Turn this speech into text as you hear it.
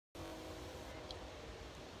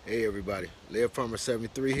Hey everybody, Laird Farmer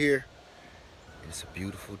 73 here, and it's a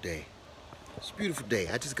beautiful day. It's a beautiful day.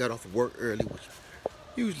 I just got off of work early, which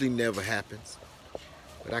usually never happens.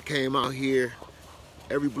 But I came out here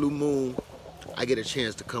every blue moon. I get a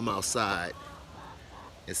chance to come outside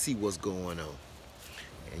and see what's going on.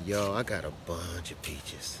 And y'all, I got a bunch of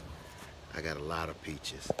peaches. I got a lot of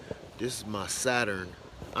peaches. This is my Saturn.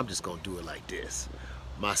 I'm just gonna do it like this.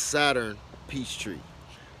 My Saturn peach tree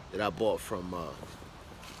that I bought from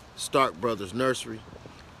Stark Brothers Nursery.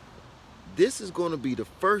 This is going to be the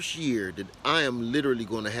first year that I am literally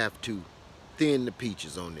going to have to thin the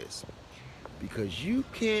peaches on this, because you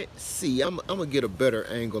can't see. I'm going to get a better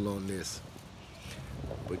angle on this,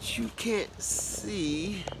 but you can't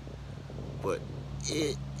see, but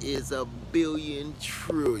it is a billion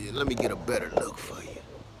trillion. Let me get a better look for you.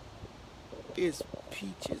 It's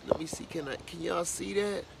peaches. Let me see. Can y'all see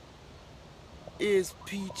that? It's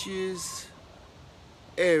peaches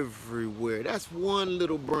everywhere. That's one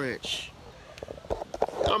little branch.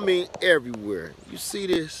 I mean everywhere. You see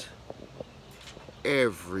this?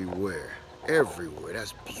 Everywhere. Everywhere.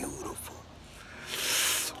 That's beautiful.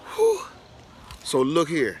 Whew. So look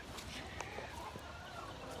here.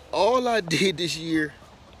 All I did this year,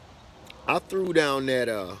 I threw down that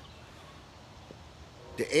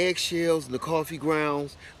the eggshells and the coffee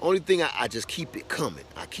grounds. Only thing I just keep it coming.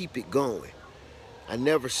 I keep it going. I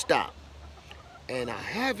never stop. And I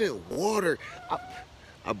haven't watered.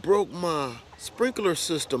 I broke my sprinkler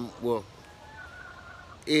system. Well,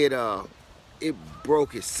 it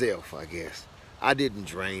broke itself, I guess. I didn't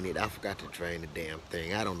drain it. I forgot to drain the damn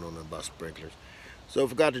thing. I don't know nothing about sprinklers. So I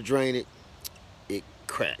forgot to drain it. It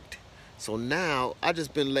cracked. So now I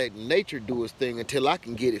just been letting nature do its thing until I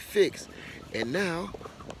can get it fixed. And now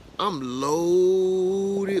I'm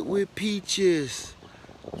loaded with peaches.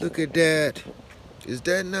 Look at that. Is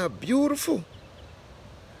that not beautiful?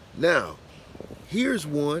 Now, here's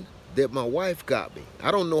one that my wife got me.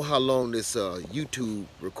 I don't know how long this YouTube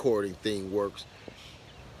recording thing works,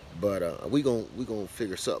 but we gonna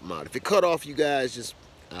figure something out. If it cut off, you guys, just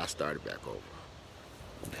I'll start it back over.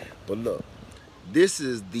 But look, this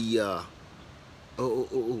is the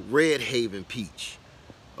Red Haven peach.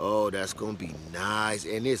 Oh, that's gonna be nice,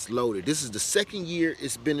 and it's loaded. This is the second year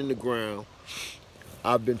it's been in the ground.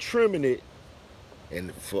 I've been trimming it.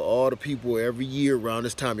 And for all the people every year around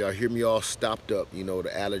this time, y'all hear me all stopped up. You know, the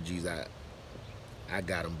allergies, I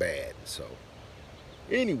got them bad. So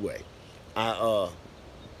anyway, I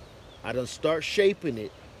done start shaping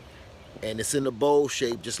it, and it's in a bowl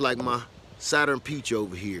shape, just like my Saturn peach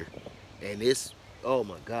over here. And it's, oh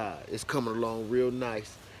my God, it's coming along real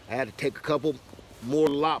nice. I had to take a couple more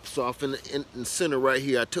lops off in the center right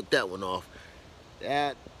here. I took that one off.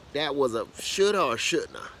 That was a shoulda or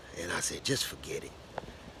shouldn't have. And I said, just forget it.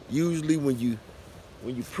 Usually when you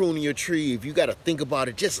pruning your tree, if you got to think about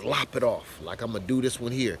it, just lop it off. Like I'm going to do this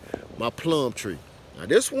one here, my plum tree. Now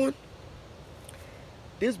this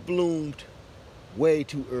bloomed way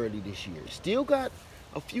too early this year. Still got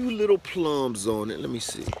a few little plums on it. Let me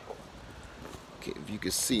see. Okay, if you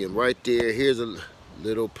can see them right there. Here's a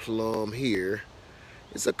little plum here.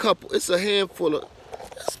 It's a couple, it's a handful of,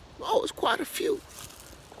 it's quite a few.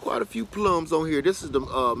 Quite a few plums on here. This is the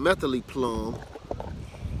methyl plum.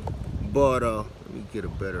 But let me get a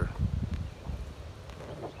better.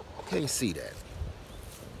 Can't see that.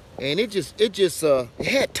 And it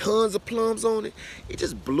had tons of plums on it. It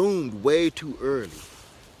just bloomed way too early.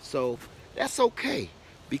 So that's okay,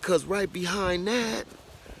 because right behind that,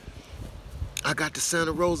 I got the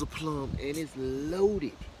Santa Rosa plum, and it's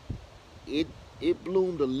loaded. It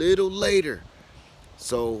bloomed a little later.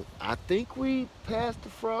 So I think we passed the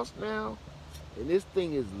frost now, and this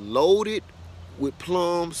thing is loaded with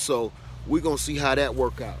plums, so we're gonna see how that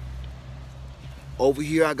work out. Over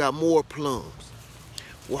here I got more plums.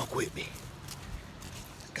 Walk with me.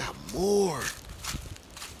 Got more.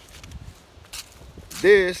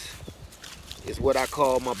 This is what I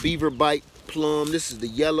call my beaver bite plum. This is the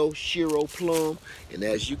yellow Shiro plum, and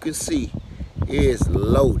as you can see, it's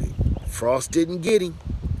loaded. Frost didn't get him.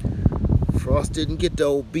 Frost didn't get the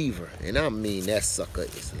old beaver, and I mean that sucker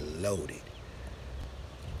is loaded.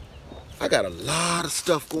 I got a lot of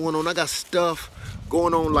stuff going on. I got stuff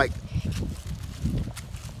going on, like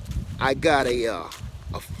I got a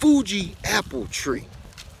Fuji apple tree.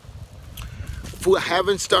 I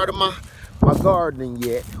haven't started my gardening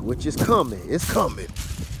yet, which is coming. It's coming.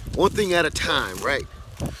 One thing at a time, right?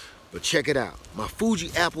 But check it out. My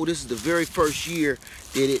Fuji apple, this is the very first year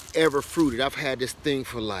that it ever fruited. I've had this thing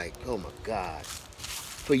for like, oh my God,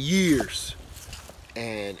 for years.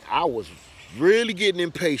 And I was really getting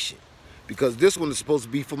impatient, because this one is supposed to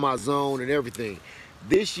be for my zone and everything.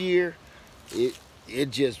 This year,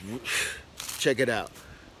 it just, check it out.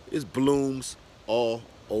 It's blooms all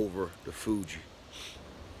over the Fuji.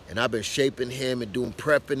 And I've been shaping him and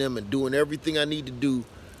prepping him and doing everything I need to do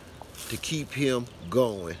to keep him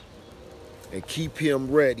going and keep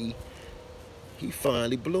him ready. He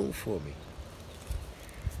finally bloomed for me.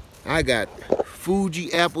 I got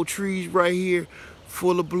Fuji apple trees right here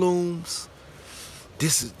full of blooms.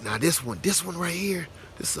 This one right here,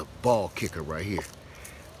 this is a ball kicker right here.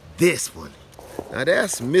 This one, now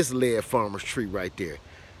that's misled farmer's tree right there.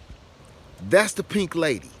 That's the pink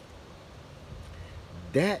lady.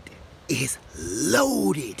 That is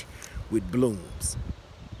loaded with blooms.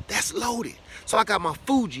 That's loaded. So I got my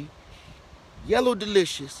Fuji, yellow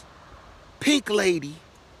delicious, pink lady,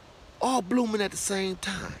 all blooming at the same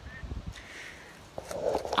time.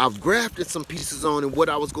 I've grafted some pieces on, and what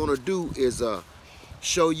I was gonna do is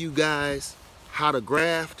show you guys how to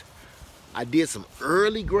graft. I did some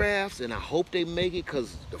early grafts, and I hope they make it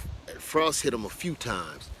because the frost hit them a few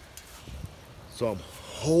times. So I'm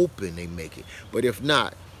hoping they make it. But if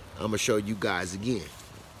not, I'm gonna show you guys again.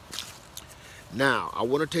 Now, I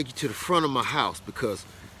wanna take you to the front of my house because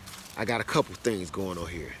I got a couple things going on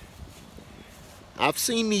here. I've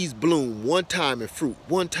seen these bloom one time in fruit,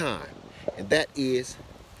 one time. And that is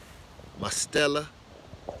my Stella,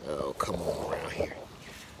 oh, come on around here.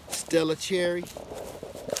 Stella cherry.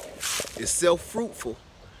 It's self-fruitful.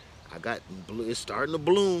 It's starting to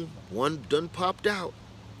bloom. One done popped out.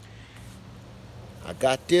 I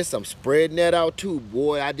got this, I'm spreading that out too.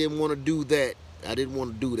 Boy, I didn't want to do that.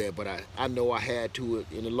 But I know I had to.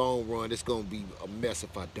 In the long run, it's gonna be a mess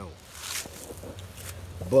if I don't.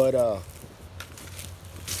 But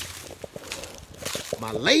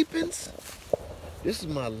my Lapins, this is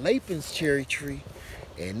my Lapins cherry tree,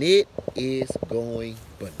 and it is going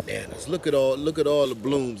bananas. Look at all the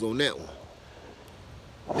blooms on that one.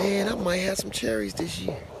 Man, I might have some cherries this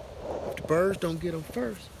year. If the birds don't get them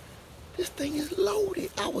first. This thing is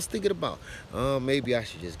loaded. I was thinking about, maybe I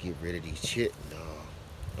should just get rid of these shit. No,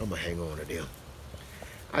 I'm gonna hang on to them.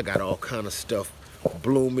 I got all kind of stuff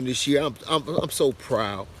blooming this year. I'm so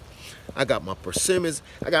proud. I got my persimmons.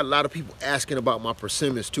 I got a lot of people asking about my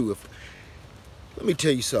persimmons too. Let me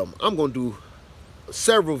tell you something. I'm gonna do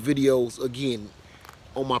several videos again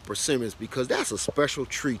on my persimmons because that's a special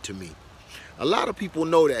tree to me. A lot of people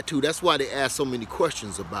know that too. That's why they ask so many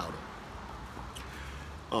questions about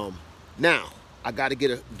them. Now, I gotta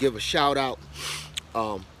give a shout out.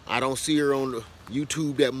 I don't see her on the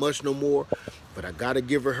YouTube that much no more, but I gotta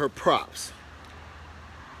give her props.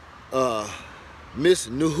 Miss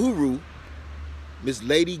Nuhuru, Miss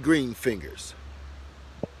Lady Greenfingers.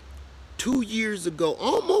 2 years ago,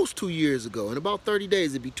 almost 2 years ago, in about 30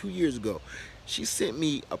 days, it'd be 2 years ago, she sent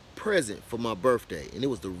me a present for my birthday, and it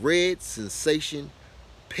was the Red Sensation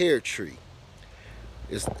pear tree.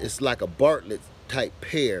 It's like a Bartlett type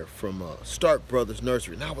pear from Stark Brothers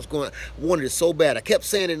Nursery, and I wanted it so bad. I kept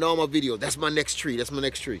saying it in all my videos, that's my next tree, that's my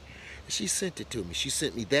next tree. And she sent it to me. She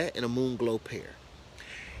sent me that and a Moonglow pear.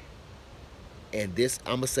 And this,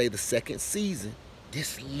 I'm gonna say the second season,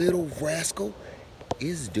 this little rascal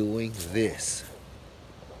is doing this.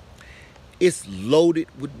 It's loaded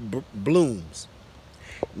with blooms.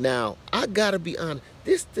 Now, I gotta be honest,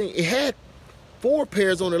 this thing, it had 4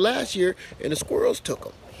 pairs on it last year and the squirrels took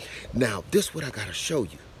them. Now, this is what I gotta show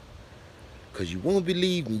you. Because you won't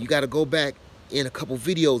believe me, you gotta go back in a couple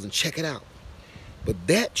videos and check it out. But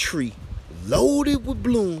that tree, loaded with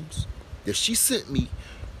blooms, that she sent me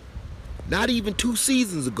not even 2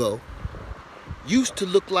 seasons ago, used to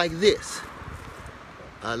look like this.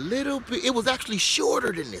 A little bit, it was actually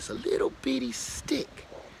shorter than this, a little bitty stick.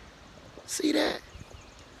 See that?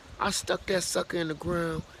 I stuck that sucker in the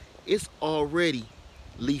ground. It's already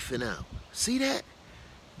leafing out. See that?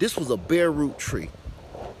 This was a bare root tree.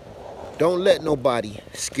 Don't let nobody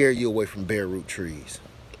scare you away from bare root trees.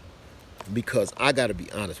 Because I gotta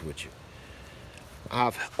be honest with you.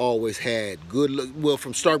 I've always had good luck, well,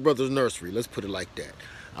 from Stark Brothers Nursery, let's put it like that.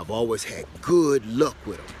 I've always had good luck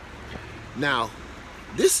with them. Now,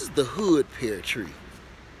 this is the hood pear tree.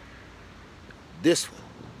 This one.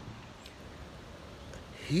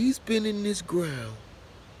 He's been in this ground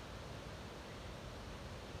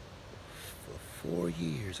for 4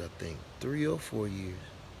 years, I think. 3 or 4 years.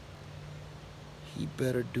 He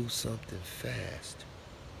better do something fast,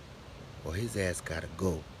 or his ass gotta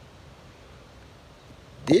go.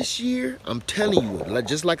 This year, I'm telling you,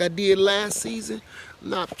 just like I did last season,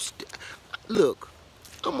 look,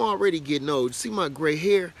 I'm already getting old. See my gray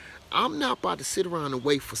hair? I'm not about to sit around and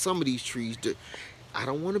wait for some of these trees to, I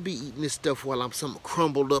don't want to be eating this stuff while I'm some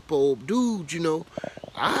crumbled up old dude, you know.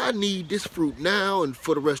 I need this fruit now and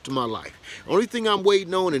for the rest of my life. Only thing I'm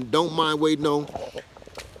waiting on and don't mind waiting on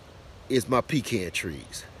is my pecan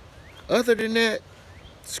trees. Other than that,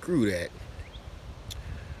 screw that.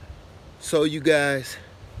 So you guys,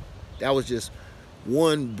 that was just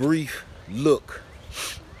one brief look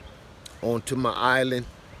onto my island.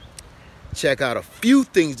 Check out a few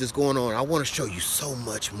things that's going on. I want to show you so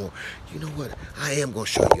much more. You know what? I am going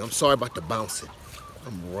to show you. I'm sorry about the bouncing.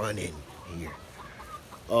 I'm running here.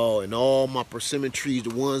 Oh, and all my persimmon trees,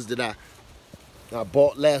 the ones that I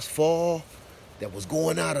bought last fall that was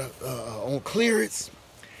going out of on clearance,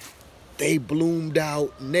 they bloomed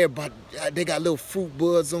out and they got little fruit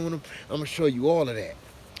buds on them. I'm going to show you all of that.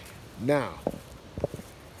 Now,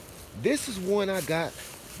 this is one I got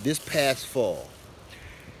this past fall.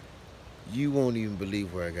 You won't even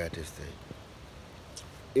believe where I got this thing.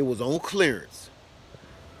 It was on clearance.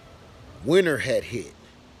 Winter had hit.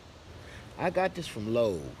 I got this from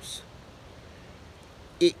Lowe's.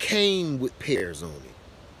 It came with pears on it.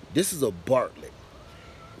 This is a Bartlett.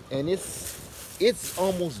 And it's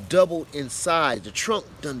almost doubled in size. The trunk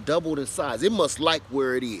done doubled in size. It must like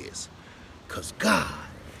where it is. Cause God,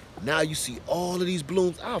 now you see all of these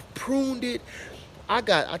blooms. I've pruned it.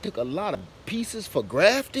 I took a lot of pieces for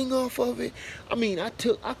grafting off of it. I mean, I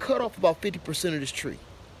cut off about 50% of this tree.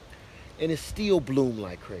 And it still bloomed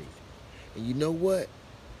like crazy. And you know what?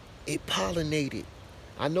 It pollinated.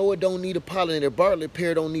 I know it don't need a pollinator. Bartlett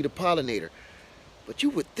pear don't need a pollinator. But you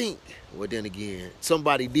would think, well then again,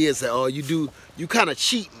 somebody did say, oh, you kind of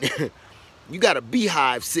cheating. You got a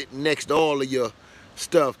beehive sitting next to all of your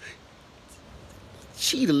stuff.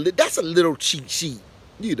 That's a little cheat sheet,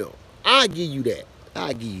 you know. I'll give you that.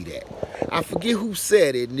 I'll give you that. I forget who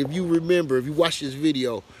said it, and if you remember, if you watch this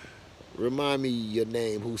video, remind me your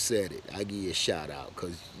name, who said it. I give you a shout out,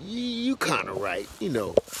 because you kind of right. You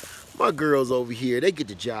know, my girls over here, they get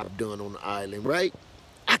the job done on the island, right?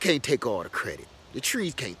 I can't take all the credit. The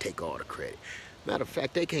trees can't take all the credit. Matter of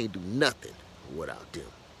fact, they can't do nothing without them.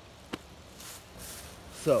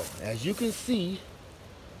 So, as you can see,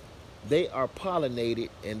 they are pollinated,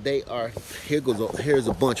 and they are, here's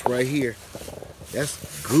a bunch right here.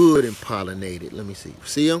 That's good and pollinated. Let me see.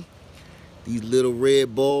 See them? These little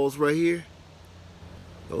red balls right here.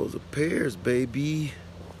 Those are pears, baby.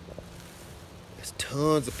 There's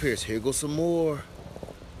tons of pears. Here goes some more.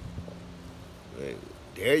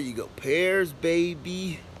 There you go. Pears,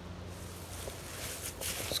 baby.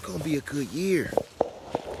 It's going to be a good year.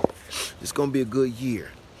 It's going to be a good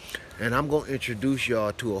year. And I'm going to introduce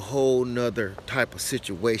y'all to a whole nother type of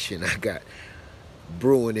situation I got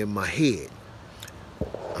brewing in my head.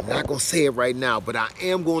 I'm not going to say it right now, but I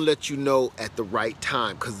am going to let you know at the right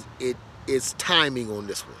time, because it's timing on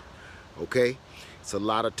this one, okay? It's a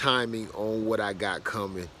lot of timing on what I got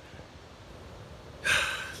coming.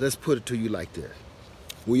 Let's put it to you like this.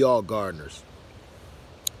 We all gardeners.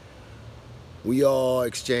 We all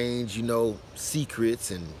exchange, you know, secrets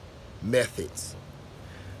and methods.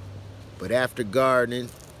 But after gardening,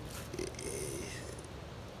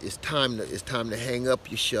 it's time to hang up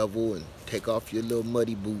your shovel and take off your little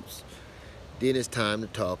muddy boots. Then it's time to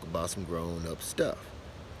talk about some grown-up stuff.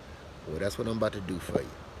 Well, that's what I'm about to do for you,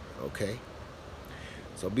 okay?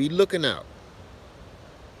 So be looking out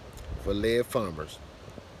for Lead Farmers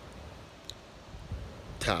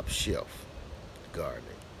Top Shelf Gardening,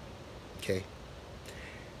 okay?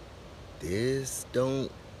 This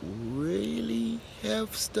don't really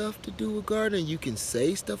have stuff to do with gardening. You can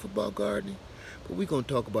say stuff about gardening, but we're going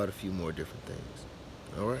to talk about a few more different things,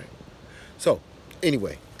 all right? So,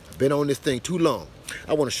 anyway, I've been on this thing too long.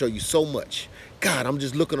 I want to show you so much. God, I'm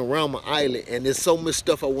just looking around my island, and there's so much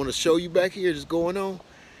stuff I want to show you back here that's going on.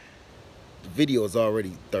 The video is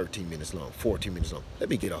already 13 minutes long, 14 minutes long. Let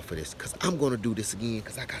me get off of this, because I'm going to do this again,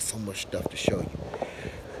 because I got so much stuff to show you.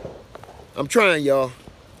 I'm trying, y'all.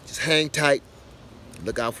 Just hang tight.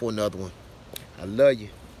 Look out for another one. I love you.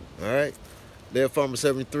 All right? Lead Farmer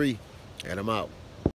 73, and I'm out.